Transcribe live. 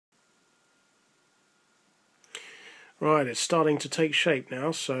Right, it's starting to take shape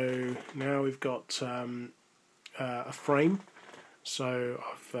now. So now we've got a frame. So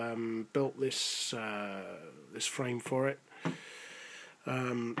I've built this this frame for it,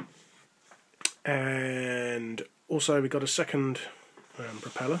 and also we've got a second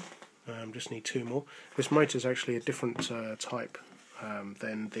propeller. Just need two more. This motor is actually a different type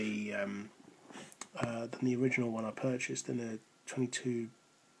than the original one I purchased in the 22.7.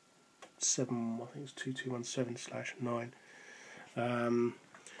 I think it's 2217/9.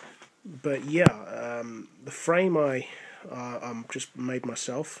 But yeah, the frame I'm just made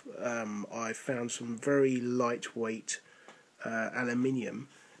myself. I found some very lightweight aluminium,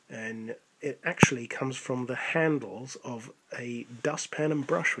 and it actually comes from the handles of a dustpan and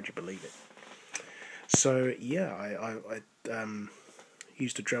brush. Would you believe it? So yeah, I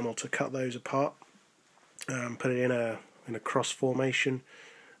used a Dremel to cut those apart, put it in a cross formation,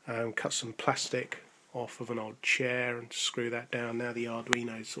 cut some plastic off of an old chair and screw that down. Now the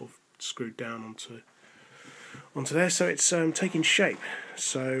Arduino is sort of screwed down onto there, so it's taking shape.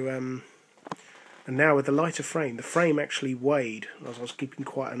 So and now with the lighter frame, the frame actually weighed, as I was keeping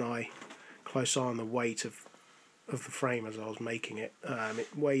quite an close eye on the weight of the frame as I was making it.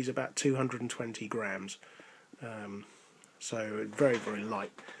 It weighs about 220 grams, so very, very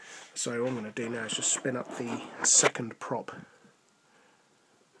light. So what I'm going to do now is just spin up the second prop,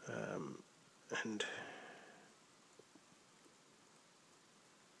 and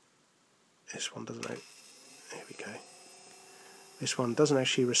this one doesn't. There we go. This one doesn't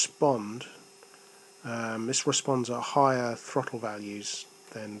actually respond. This responds at higher throttle values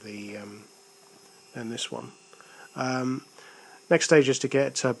than this one. Next stage is to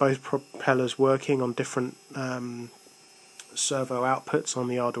get both propellers working on different servo outputs on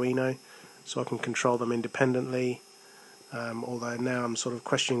the Arduino, so I can control them independently. Although now I'm sort of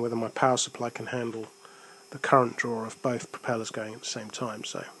questioning whether my power supply can handle the current draw of both propellers going at the same time,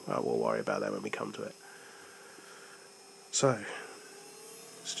 so we'll worry about that when we come to it. So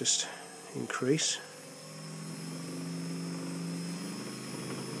let's just increase.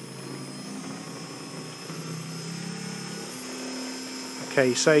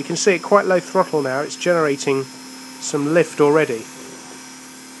 Okay, so you can see it quite low throttle now. It's generating some lift already,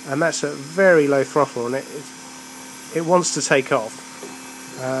 and that's at very low throttle, and it wants to take off.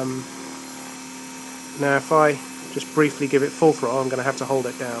 Now if I just briefly give it full throttle, I'm going to have to hold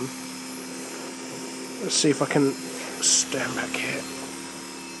it down. Let's see if I can stand back here.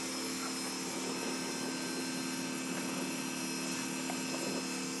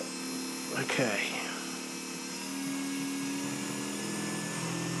 Okay.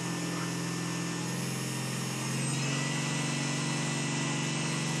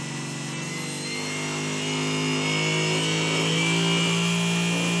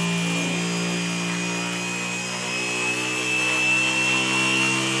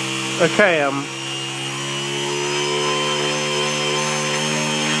 Okay,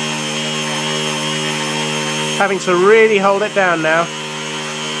 having to really hold it down now.